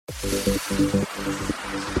Hey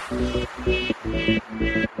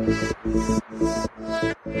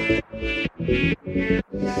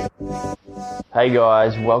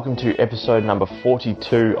guys, welcome to episode number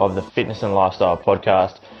 42 of the Fitness and Lifestyle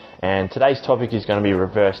podcast, and today's topic is going to be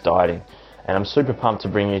reverse dieting. And I'm super pumped to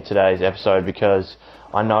bring you today's episode because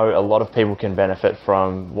I know a lot of people can benefit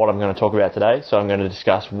from what I'm going to talk about today. So I'm going to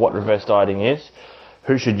discuss what reverse dieting is,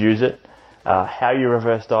 who should use it, how you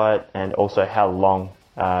reverse diet, and also how long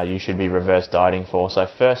you should be reverse dieting for. So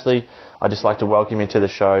firstly, I'd just like to welcome you to the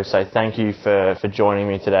show, say thank you for joining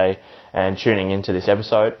me today and tuning into this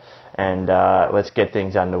episode, and let's get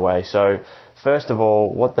things underway. So first of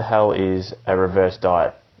all, what the hell is a reverse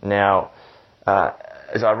diet? Now,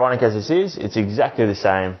 as ironic as this is, it's exactly the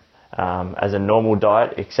same as a normal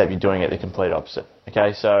diet, except you're doing it the complete opposite.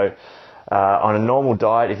 Okay, so on a normal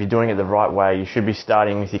diet, if you're doing it the right way, you should be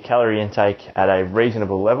starting with your calorie intake at a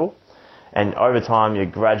reasonable level, and over time you're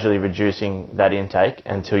gradually reducing that intake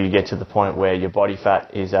until you get to the point where your body fat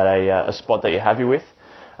is at a spot that you're happy with.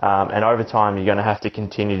 And over time you're going to have to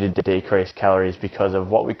continue to decrease calories because of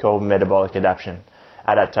what we call metabolic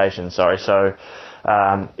adaptation. So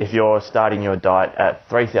if you're starting your diet at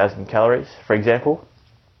 3,000 calories, for example,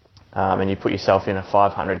 and you put yourself in a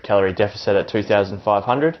 500 calorie deficit at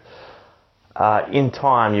 2,500, in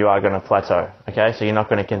time you are going to plateau. Okay, so you're not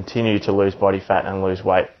going to continue to lose body fat and lose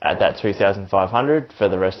weight at that 2,500 for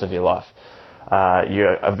the rest of your life.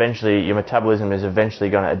 Your metabolism is eventually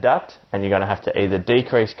going to adapt, and you're going to have to either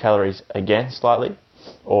decrease calories again slightly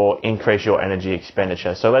or increase your energy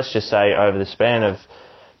expenditure. So let's just say over the span of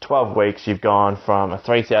 12 weeks, you've gone from a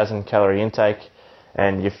 3,000 calorie intake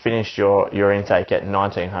and you've finished your intake at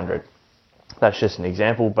 1,900. That's just an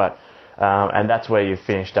example, but and that's where you've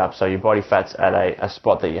finished up. So your body fat's at a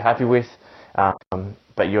spot that you're happy with,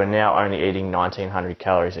 but you are now only eating 1,900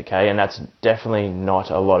 calories, okay? And that's definitely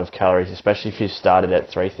not a lot of calories, especially if you started at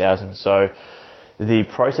 3,000. So the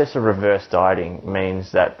process of reverse dieting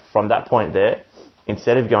means that from that point there,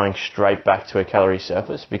 instead of going straight back to a calorie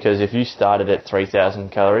surplus, because if you started at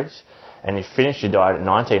 3,000 calories and you finished your diet at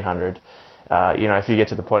 1,900, if you get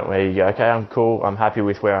to the point where you go, okay, I'm cool, I'm happy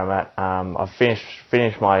with where I'm at, I've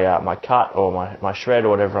finished my cut or my shred or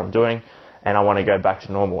whatever I'm doing, and I want to go back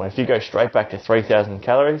to normal. And if you go straight back to 3,000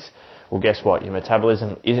 calories, well, guess what? Your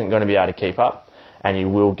metabolism isn't going to be able to keep up, and you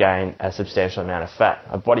will gain a substantial amount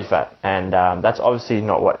of body fat. And that's obviously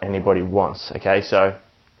not what anybody wants, okay? So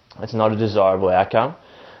it's not a desirable outcome,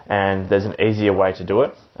 and there's an easier way to do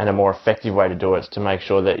it, and a more effective way to do it is to make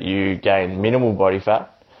sure that you gain minimal body fat.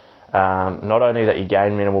 Not only that you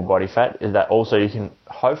gain minimal body fat, is that also you can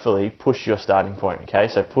hopefully push your starting point, okay?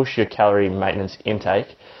 So push your calorie maintenance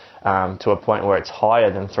intake to a point where it's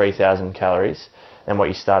higher than 3,000 calories than what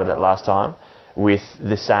you started at last time, with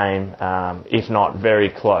the same, if not very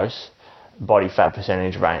close, body fat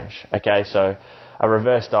percentage range. Okay, so a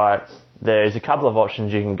reverse diet, there's a couple of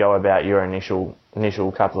options you can go about your initial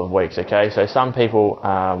couple of weeks. Okay, so some people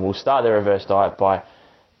will start their reverse diet by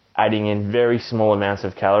adding in very small amounts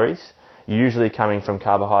of calories, usually coming from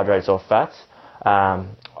carbohydrates or fats,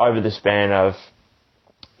 over the span of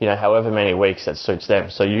however many weeks that suits them.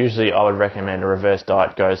 So usually I would recommend a reverse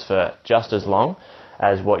diet goes for just as long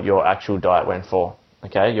as what your actual diet went for.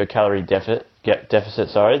 Okay, your calorie deficit,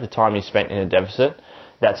 the time you spent in a deficit,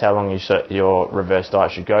 that's how long your reverse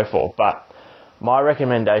diet should go for. But my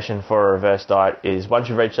recommendation for a reverse diet is once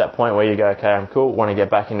you've reached that point where you go, okay, I'm cool, want to get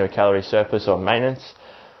back into a calorie surplus or maintenance,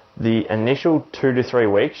 the initial 2 to 3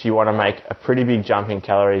 weeks, you want to make a pretty big jump in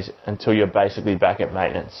calories until you're basically back at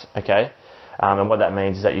maintenance, okay? And what that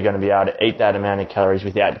means is that you're going to be able to eat that amount of calories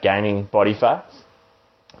without gaining body fat,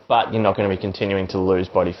 but you're not going to be continuing to lose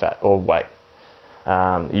body fat or weight,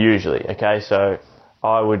 usually, okay? So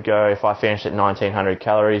I would go, if I finished at 1,900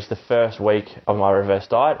 calories, the first week of my reverse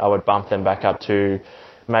diet, I would bump them back up to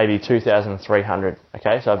maybe 2,300,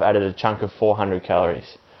 okay? So I've added a chunk of 400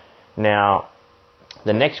 calories. Now,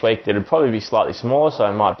 the next week, it would probably be slightly smaller, so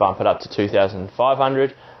I might bump it up to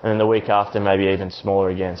 2,500, and then the week after, maybe even smaller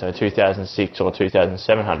again, so 2,600 or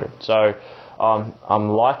 2,700. So I'm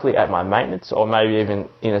likely at my maintenance, or maybe even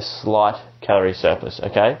in a slight calorie surplus,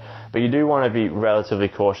 okay? But you do want to be relatively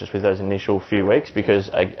cautious with those initial few weeks because,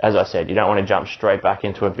 as I said, you don't want to jump straight back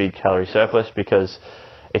into a big calorie surplus because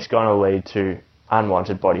it's going to lead to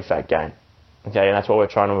unwanted body fat gain, okay? And that's what we're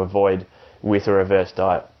trying to avoid with a reverse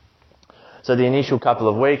diet. So the initial couple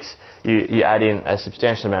of weeks, you add in a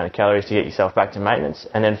substantial amount of calories to get yourself back to maintenance,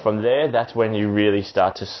 and then from there, that's when you really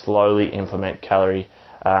start to slowly implement calorie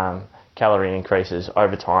increases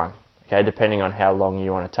over time, okay, depending on how long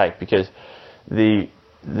you want to take. Because the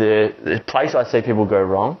place I see people go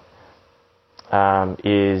wrong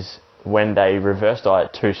is when they reverse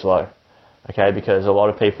diet too slow. Okay, because a lot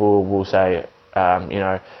of people will say,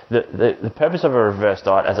 the purpose of a reverse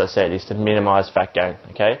diet, as I said, is to minimize fat gain.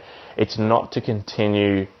 Okay, it's not to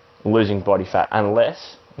continue losing body fat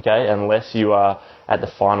unless you are at the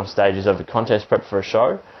final stages of a contest prep for a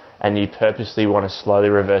show and you purposely want to slowly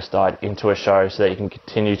reverse diet into a show so that you can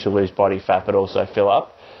continue to lose body fat but also fill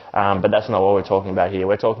up. But that's not what we're talking about here.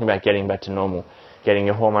 We're talking about getting back to normal, getting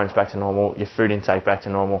your hormones back to normal, your food intake back to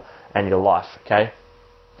normal, and your life, okay?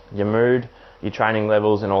 Your mood, your training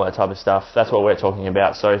levels, and all that type of stuff. That's what we're talking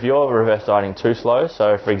about. So if you're reverse dieting too slow,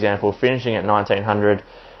 so for example, finishing at 1900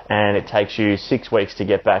 and it takes you 6 weeks to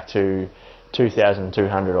get back to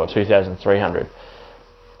 2,200 or 2,300,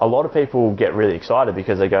 a lot of people get really excited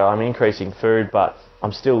because they go, I'm increasing food, but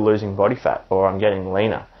I'm still losing body fat, or I'm getting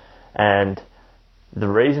leaner. And the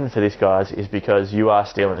reason for this, guys, is because you are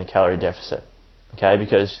still in a calorie deficit, okay?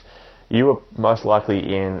 Because you are most likely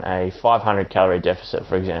in a 500 calorie deficit,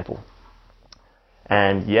 for example.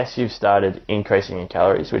 And yes, you've started increasing your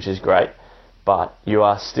calories, which is great, but you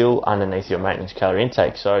are still underneath your maintenance calorie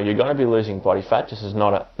intake. So you're going to be losing body fat, just as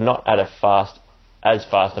not at as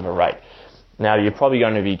fast of a rate. Now, you're probably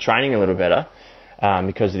going to be training a little better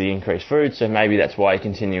because of the increased food, so maybe that's why you're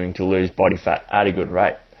continuing to lose body fat at a good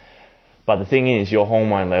rate. But the thing is, your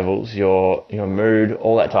hormone levels, your mood,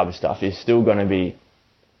 all that type of stuff is still going to be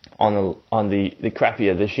on the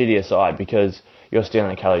crappier, the shittier side because you're still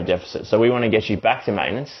in a calorie deficit. So we want to get you back to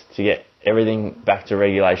maintenance to get everything back to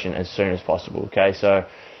regulation as soon as possible. Okay, so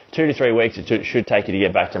 2 to 3 weeks it should take you to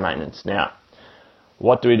get back to maintenance. Now,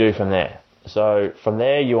 what do we do from there? So from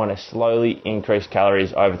there, you want to slowly increase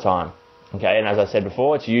calories over time. Okay, and as I said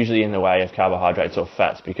before, it's usually in the way of carbohydrates or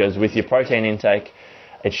fats, because with your protein intake,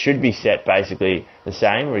 it should be set basically the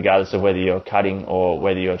same regardless of whether you're cutting or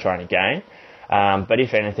whether you're trying to gain. But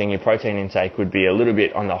if anything, your protein intake would be a little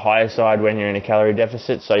bit on the higher side when you're in a calorie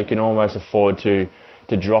deficit, so you can almost afford to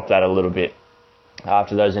drop that a little bit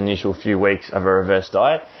after those initial few weeks of a reverse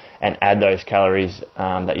diet and add those calories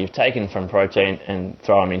that you've taken from protein and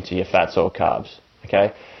throw them into your fats or carbs.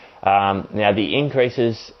 Okay. Now the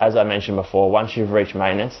increases, as I mentioned before, once you've reached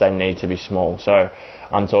maintenance, they need to be small. So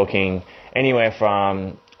I'm talking anywhere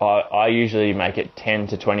from, I usually make it 10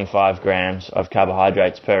 to 25 grams of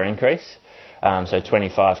carbohydrates per increase. So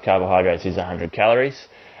 25 carbohydrates is 100 calories.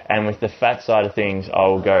 And with the fat side of things, I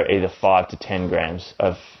will go either 5 to 10 grams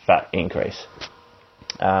of fat increase.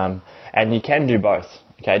 And you can do both.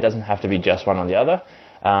 Okay, it doesn't have to be just one or the other.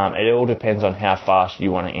 It all depends on how fast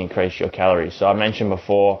you want to increase your calories. So I mentioned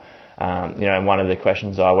before, one of the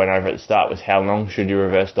questions I went over at the start was how long should you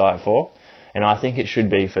reverse diet for? And I think it should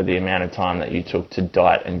be for the amount of time that you took to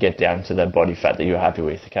diet and get down to the body fat that you were happy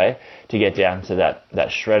with, okay? To get down to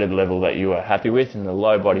that shredded level that you were happy with and the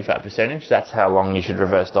low body fat percentage, that's how long you should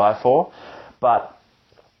reverse diet for. But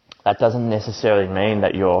that doesn't necessarily mean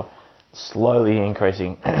that you're slowly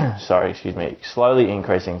increasing, slowly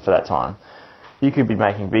increasing for that time. You could be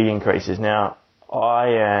making big increases. Now, I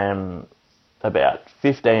am about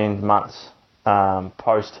 15 months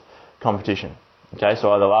post-competition. Okay,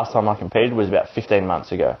 so the last time I competed was about 15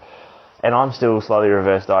 months ago, and I'm still slowly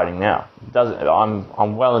reverse dieting now.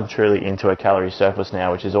 I'm well and truly into a calorie surplus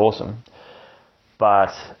now, which is awesome,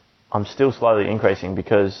 but I'm still slowly increasing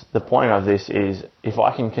because the point of this is if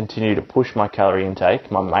I can continue to push my calorie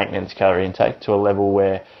intake, my maintenance calorie intake, to a level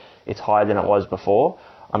where it's higher than it was before,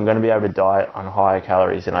 I'm going to be able to diet on higher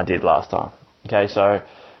calories than I did last time. Okay, so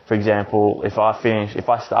for example, if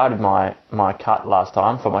I started my cut last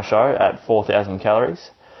time for my show at 4,000 calories,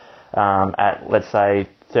 at let's say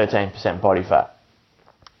 13% body fat,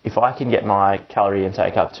 if I can get my calorie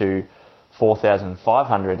intake up to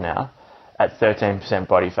 4,500 now at 13%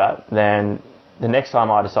 body fat, then the next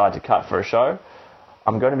time I decide to cut for a show,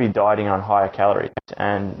 I'm going to be dieting on higher calories.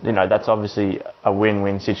 And, that's obviously a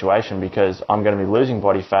win-win situation because I'm going to be losing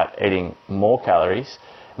body fat, eating more calories,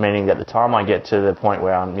 meaning that the time I get to the point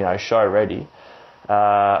where I'm, show ready,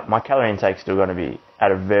 my calorie intake is still going to be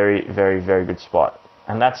at a very, very, very good spot.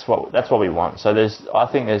 And that's what we want. So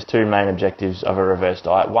I think there's two main objectives of a reverse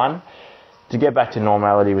diet. One, to get back to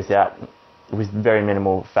normality with very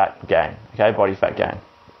minimal fat gain, okay, body fat gain.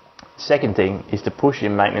 Second thing is to push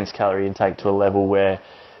your maintenance calorie intake to a level where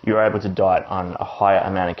you're able to diet on a higher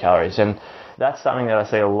amount of calories. And that's something that I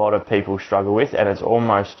see a lot of people struggle with, and it's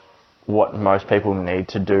almost what most people need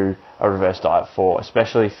to do a reverse diet for,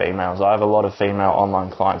 especially females. I have a lot of female online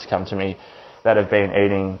clients come to me that have been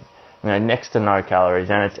eating next to no calories,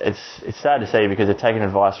 and it's sad to see because they're taking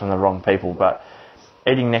advice from the wrong people. But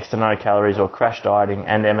eating next to no calories or crash dieting,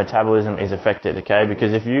 and their metabolism is affected, okay?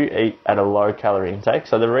 Because if you eat at a low calorie intake,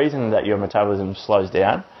 so the reason that your metabolism slows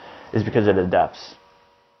down is because it adapts.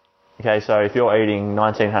 Okay, so if you're eating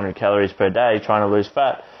 1900 calories per day trying to lose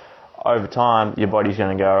fat, over time your body's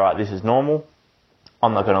going to go, all right, this is normal.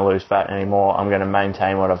 I'm not going to lose fat anymore. I'm going to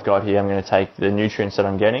maintain what I've got here. I'm going to take the nutrients that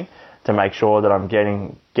I'm getting to make sure that I'm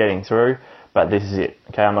getting through, but this is it.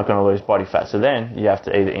 Okay, I'm not going to lose body fat. So then you have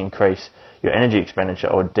to either increase your energy expenditure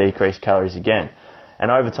or decrease calories again. And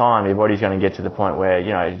over time, your body's going to get to the point where,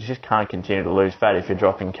 you just can't continue to lose fat if you're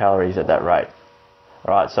dropping calories at that rate.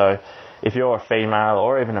 All right, so if you're a female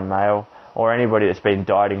or even a male or anybody that's been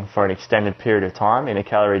dieting for an extended period of time in a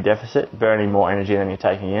calorie deficit, burning more energy than you're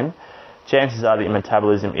taking in, chances are that your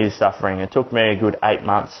metabolism is suffering. It took me a good 8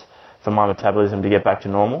 months for my metabolism to get back to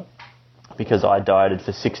normal because I dieted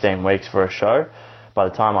for 16 weeks for a show. By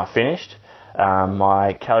the time I finished,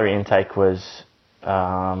 my calorie intake was,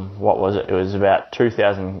 what was it? It was about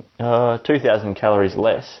 2,000 calories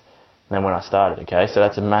less than when I started, okay? So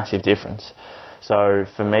that's a massive difference. So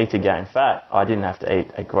for me to gain fat, I didn't have to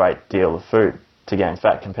eat a great deal of food to gain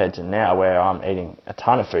fat compared to now where I'm eating a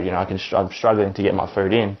ton of food. I'm struggling to get my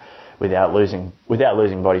food in without losing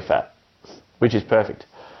body fat, which is perfect.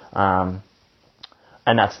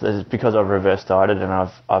 And that's because I've reverse dieted and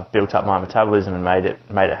I've built up my metabolism and made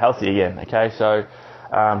it healthy again. Okay, so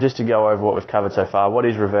just to go over what we've covered so far, what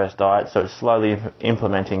is reverse diet? So it's slowly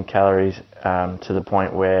implementing calories to the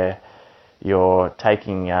point where you're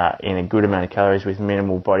taking in a good amount of calories with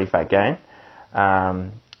minimal body fat gain,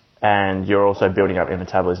 and you're also building up your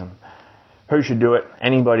metabolism. Who should do it?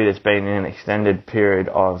 Anybody that's been in an extended period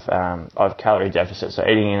of calorie deficit. So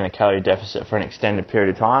eating in a calorie deficit for an extended period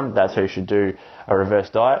of time, that's who should do a reverse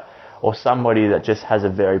diet. Or somebody that just has a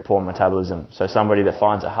very poor metabolism. So somebody that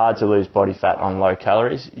finds it hard to lose body fat on low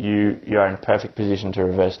calories, you're in a perfect position to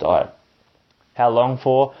reverse diet. How long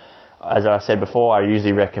for? As I said before, I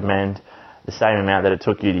usually recommend the same amount that it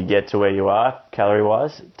took you to get to where you are,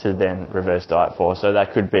 calorie-wise, to then reverse diet for. So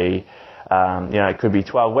that could be, it could be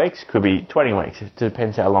 12 weeks, could be 20 weeks. It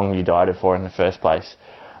depends how long you dieted for in the first place.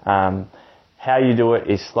 How you do it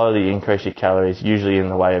is slowly increase your calories, usually in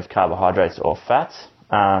the way of carbohydrates or fats.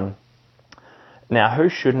 Now, who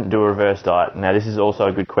shouldn't do a reverse diet? Now, this is also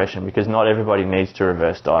a good question because not everybody needs to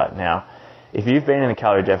reverse diet. Now, if you've been in a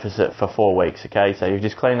calorie deficit for 4 weeks, okay, so you've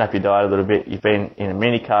just cleaned up your diet a little bit, you've been in a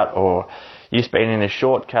mini cut or you've been in a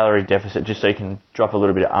short calorie deficit just so you can drop a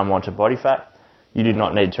little bit of unwanted body fat, you do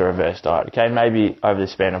not need to reverse diet, okay? Maybe over the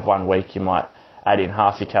span of 1 week you might add in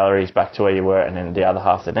half your calories back to where you were and then the other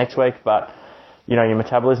half the next week, but your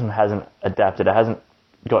metabolism hasn't adapted. It hasn't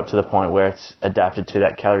got to the point where it's adapted to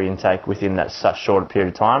that calorie intake within that such short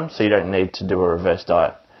period of time, so you don't need to do a reverse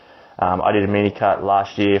diet. I did a mini cut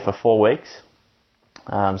last year for 4 weeks,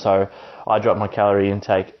 so I dropped my calorie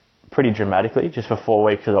intake pretty dramatically just for 4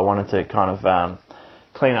 weeks because I wanted to kind of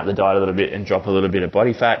clean up the diet a little bit and drop a little bit of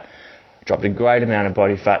body fat. Dropped a great amount of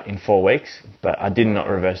body fat in 4 weeks, but I did not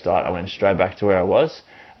reverse diet. I went straight back to where I was,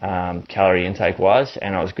 calorie intake wise,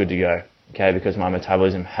 and I was good to go, okay, because my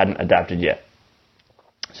metabolism hadn't adapted yet.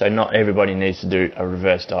 So not everybody needs to do a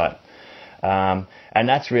reverse diet. And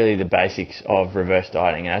that's really the basics of reverse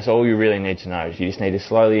dieting. And that's all you really need to know. Is you just need to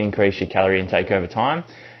slowly increase your calorie intake over time.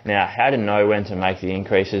 Now, how to know when to make the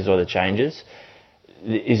increases or the changes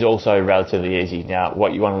is also relatively easy. Now,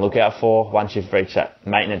 what you want to look out for once you've reached that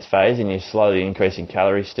maintenance phase and you're slowly increasing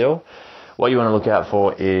calories still, what you want to look out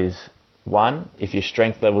for is, one, if your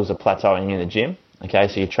strength levels are plateauing in the gym, okay,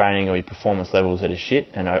 so your training or your performance levels that are shit,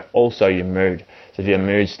 and also your mood. So if your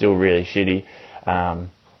mood's still really shitty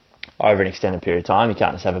over an extended period of time, you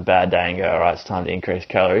can't just have a bad day and go, all right, it's time to increase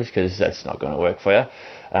calories, because that's not going to work for you.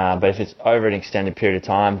 But if it's over an extended period of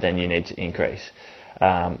time, then you need to increase.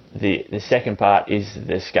 The second part is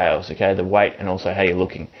the scales, okay, the weight and also how you're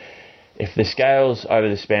looking. If the scales over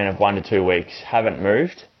the span of 1 to 2 weeks haven't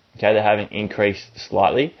moved, okay, they haven't increased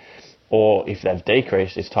slightly, or if they've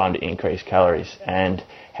decreased, it's time to increase calories. And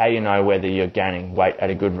how you know whether you're gaining weight at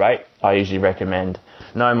a good rate, I usually recommend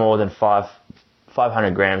no more than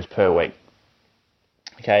 500 grams per week.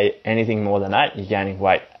 Okay, anything more than that, you're gaining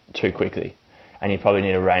weight too quickly. And you probably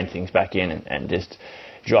need to rein things back in and just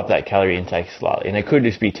drop that calorie intake slightly. And it could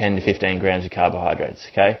just be 10 to 15 grams of carbohydrates,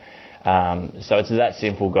 okay? So it's that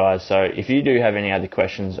simple, guys. So if you do have any other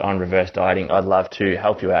questions on reverse dieting, I'd love to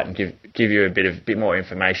help you out and give you a bit more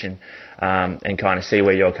information and kind of see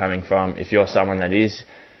where you're coming from. If you're someone that is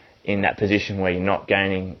in that position where you're not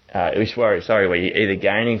gaining, where you're either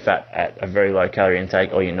gaining fat at a very low calorie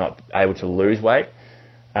intake or you're not able to lose weight,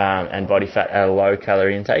 and body fat at a low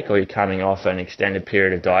calorie intake, or you're coming off an extended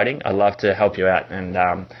period of dieting, I'd love to help you out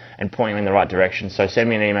and point you in the right direction. So send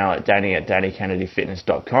me an email at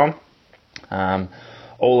danny@dannykennedyfitness.com.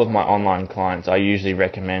 All of my online clients, I usually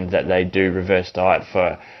recommend that they do reverse diet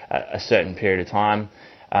for a certain period of time.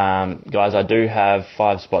 Guys, I do have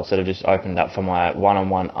 5 spots that have just opened up for my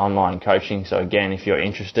one-on-one online coaching. So again, if you're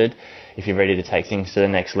interested, if you're ready to take things to the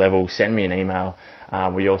next level, send me an email.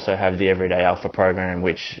 We also have the Everyday Alpha program,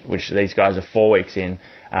 which these guys are 4 weeks in.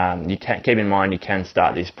 You can keep in mind you can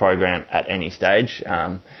start this program at any stage,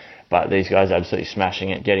 but these guys are absolutely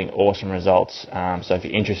smashing it, getting awesome results. So if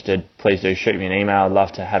you're interested, please do shoot me an email. I'd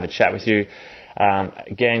love to have a chat with you.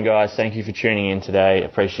 Again, guys, thank you for tuning in today.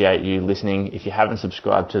 Appreciate you listening. If you haven't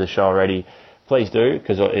subscribed to the show already, please do,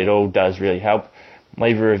 because it all does really help.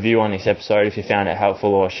 Leave a review on this episode if you found it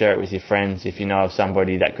helpful, or share it with your friends if you know of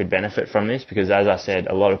somebody that could benefit from this, because as I said,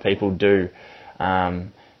 a lot of people do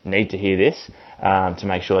need to hear this to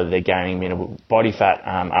make sure that they're gaining minimal body fat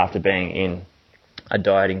after being in a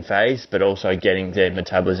dieting phase, but also getting their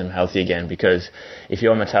metabolism healthy again, because if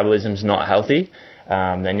your metabolism's not healthy,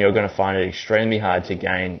 then you're going to find it extremely hard to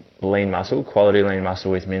gain lean muscle, quality lean muscle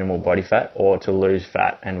with minimal body fat, or to lose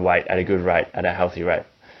fat and weight at a good rate, at a healthy rate.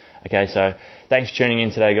 Okay, so thanks for tuning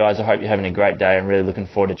in today, guys. I hope you're having a great day. I'm really looking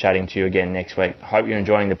forward to chatting to you again next week. I hope you're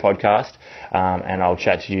enjoying the podcast, and I'll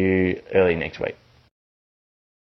chat to you early next week.